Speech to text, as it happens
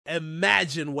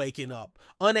Imagine waking up,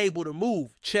 unable to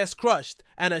move, chest crushed,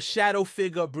 and a shadow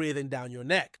figure breathing down your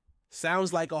neck.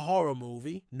 Sounds like a horror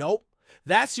movie. Nope.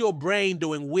 That's your brain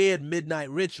doing weird midnight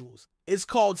rituals. It's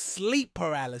called sleep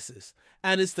paralysis,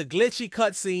 and it's the glitchy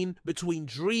cutscene between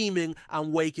dreaming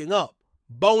and waking up.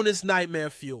 Bonus nightmare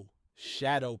fuel.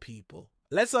 Shadow people.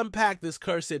 Let's unpack this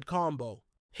cursed combo.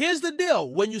 Here's the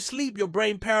deal. When you sleep, your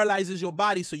brain paralyzes your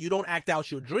body so you don't act out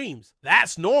your dreams.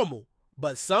 That's normal.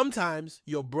 But sometimes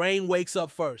your brain wakes up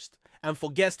first and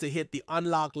forgets to hit the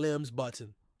unlock limbs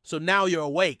button. So now you're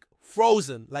awake,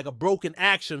 frozen like a broken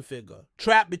action figure,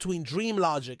 trapped between dream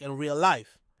logic and real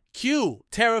life. Cue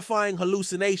terrifying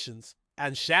hallucinations.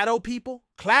 And shadow people?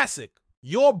 Classic.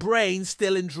 Your brain's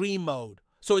still in dream mode,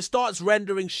 so it starts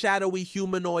rendering shadowy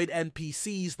humanoid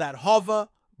NPCs that hover,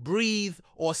 breathe,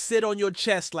 or sit on your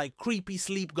chest like creepy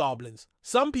sleep goblins.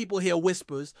 Some people hear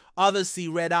whispers, others see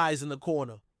red eyes in the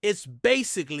corner. It's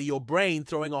basically your brain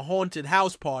throwing a haunted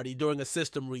house party during a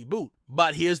system reboot.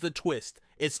 But here's the twist.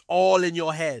 It's all in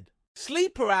your head.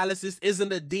 Sleep paralysis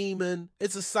isn't a demon,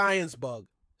 it's a science bug.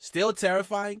 Still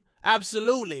terrifying?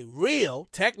 Absolutely. Real?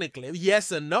 Technically,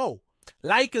 yes and no.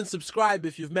 Like and subscribe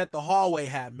if you've met the hallway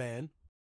hat man.